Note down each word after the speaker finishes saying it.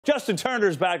Justin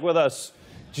Turner's back with us.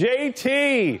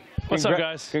 JT. What's up,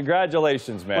 guys?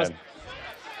 Congratulations, man.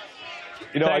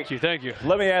 Thank you.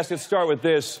 Let me start with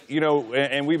this.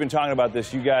 And we've been talking about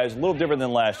this, you guys, a little different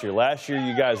than last year. Last year,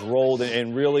 you guys rolled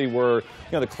and really were,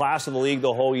 the class of the league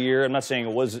the whole year. I'm not saying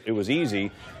it was easy,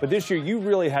 but this year you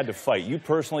really had to fight. You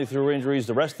personally through injuries.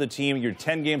 The rest of the team, you're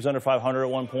 10 games under 500 at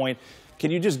one point. Can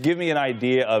you just give me an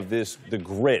idea of the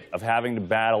grit of having to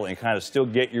battle and kind of still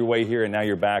get your way here, and now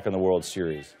you're back in the World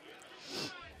Series?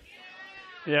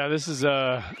 Yeah, this is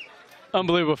an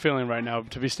unbelievable feeling right now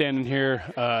to be standing here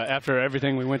after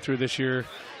everything we went through this year.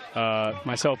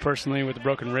 Myself personally with the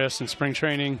broken wrist and spring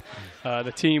training,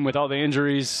 the team with all the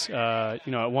injuries. At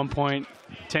one point,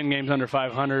 10 games under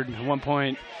 500. At one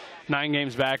point, 9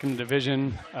 games back in the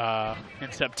division.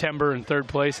 In September, in 3rd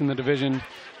place in the division.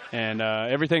 And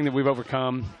everything that we've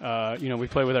overcome, we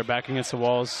play with our back against the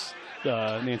walls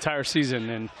the entire season.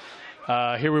 And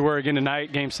here we were again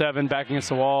tonight, Game 7, back against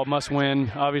the wall, must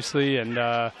win, obviously,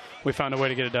 and we found a way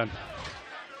to get it done.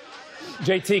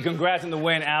 JT, congrats on the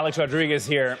win. Alex Rodriguez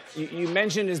here. You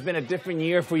mentioned it's been a different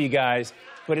year for you guys,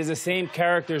 but it's the same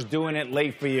characters doing it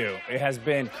late for you. It has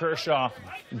been Kershaw,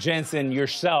 Jensen,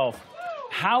 yourself.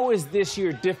 How is this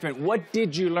year different? What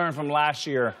did you learn from last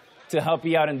year to help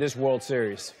you out in this World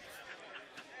Series?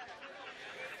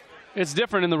 It's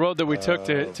different in the road that we took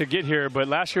to get here, but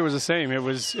last year was the same. It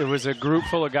was a group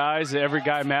full of guys. Every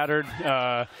guy mattered.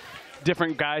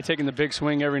 Different guy taking the big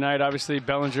swing every night. Obviously,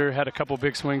 Bellinger had a couple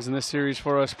big swings in this series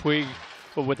for us. Puig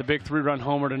with a big 3-run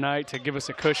homer tonight to give us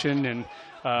a cushion. And,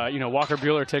 Walker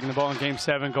Buehler taking the ball in Game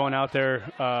 7, going out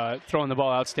there, throwing the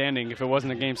ball outstanding. If it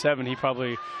wasn't a Game 7, he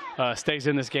probably stays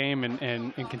in this game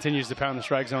and continues to pound the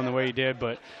strike zone the way he did.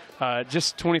 But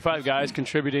just 25 guys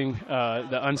contributing,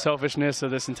 the unselfishness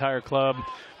of this entire club.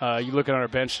 You look at our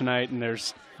bench tonight, and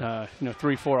there's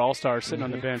 3-4 all-stars sitting on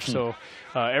the bench. So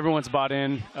everyone's bought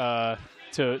in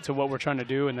to what we're trying to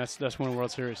do, and that's winning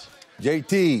World Series.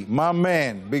 JT, my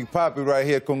man, Big Papi right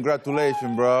here.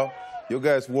 Congratulations, bro. You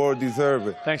guys well deserve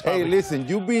it. Thanks, Papi. Hey, listen,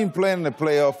 you've been playing the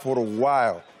playoff for a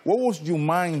while. What was your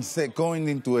mindset going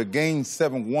into a Game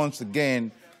 7 once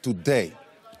again today?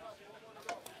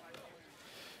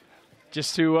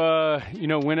 Just to,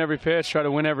 win every pitch, try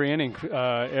to win every inning.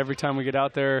 Every time we get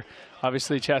out there,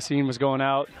 obviously Chassin was going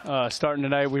out. Starting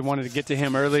tonight, we wanted to get to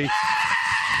him early.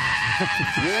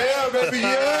 Yeah, baby,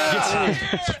 yeah!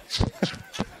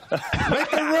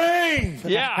 Make it rain!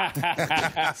 Yeah.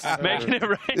 Making it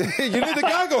rain. You need the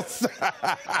goggles.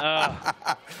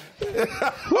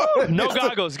 No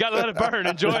goggles. Got to let it burn.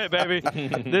 Enjoy it, baby.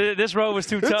 This road was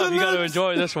too tough. You got to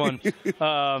enjoy this one.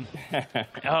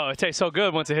 It tastes so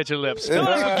good once it hits your lips. Fill it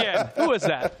up again. Who was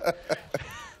that?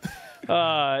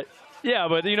 Yeah,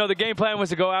 but, the game plan was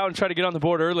to go out and try to get on the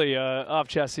board early off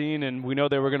Chassin, and we know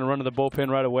they were going to run to the bullpen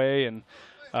right away, and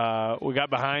we got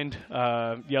behind.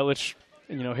 Yelich,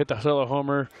 hit the solo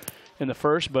homer in the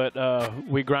first, but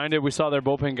we grinded. We saw their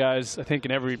bullpen guys, I think,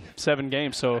 in every 7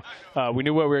 games, so we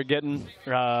knew what we were getting.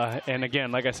 And,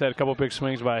 again, like I said, a couple big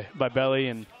swings by Belly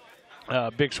and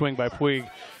big swing by Puig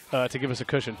to give us a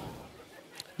cushion.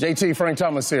 JT, Frank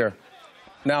Thomas here.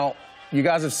 Now, you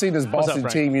guys have seen this Boston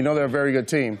team. You know they're a very good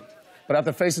team. But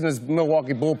after facing this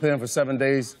Milwaukee bullpen for 7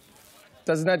 days,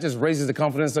 doesn't that just raise the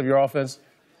confidence of your offense?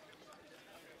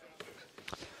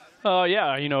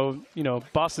 Yeah,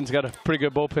 Boston's got a pretty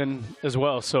good bullpen as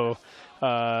well. So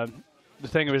the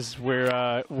thing is,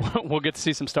 we'll get to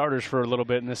see some starters for a little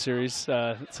bit in this series.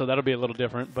 So that'll be a little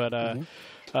different. But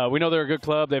we know they're a good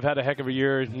club. They've had a heck of a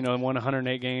year. Won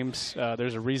 108 games.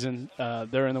 There's a reason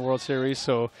they're in the World Series.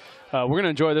 So we're going to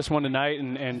enjoy this one tonight,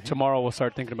 and tomorrow we'll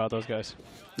start thinking about those guys.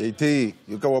 JT,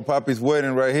 you got what Papi's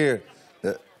wearing right here.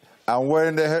 I'm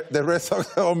wearing the Red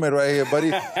Sox helmet right here, buddy.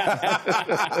 Hey,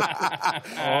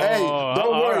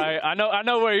 don't worry. Right. I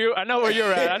know where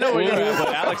you're at.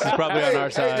 But Alex is probably on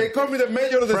our side. They call me the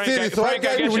mayor of the city, so Frank,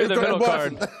 I got you the middle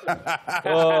card.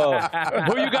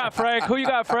 Who you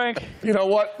got, Frank? You know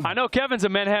what? I know Kevin's a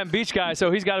Manhattan Beach guy,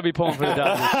 so he's got to be pulling for the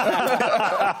Dodgers.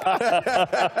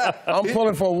 I'm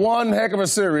pulling for one heck of a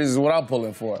series is what I'm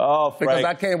pulling for. Oh, Frank. Because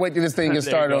I can't wait till this thing gets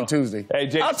started on Tuesday. Hey,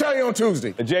 I'll tell you on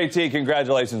Tuesday. JT,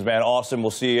 congratulations, man. Awesome. We'll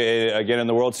see you again in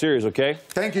the World Series, okay?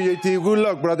 Thank you, JT. Good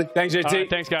luck, brother. Thanks, JT. All right,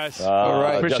 thanks, guys. All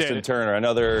right. Appreciate Justin it. Turner,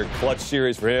 another clutch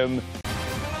series for him.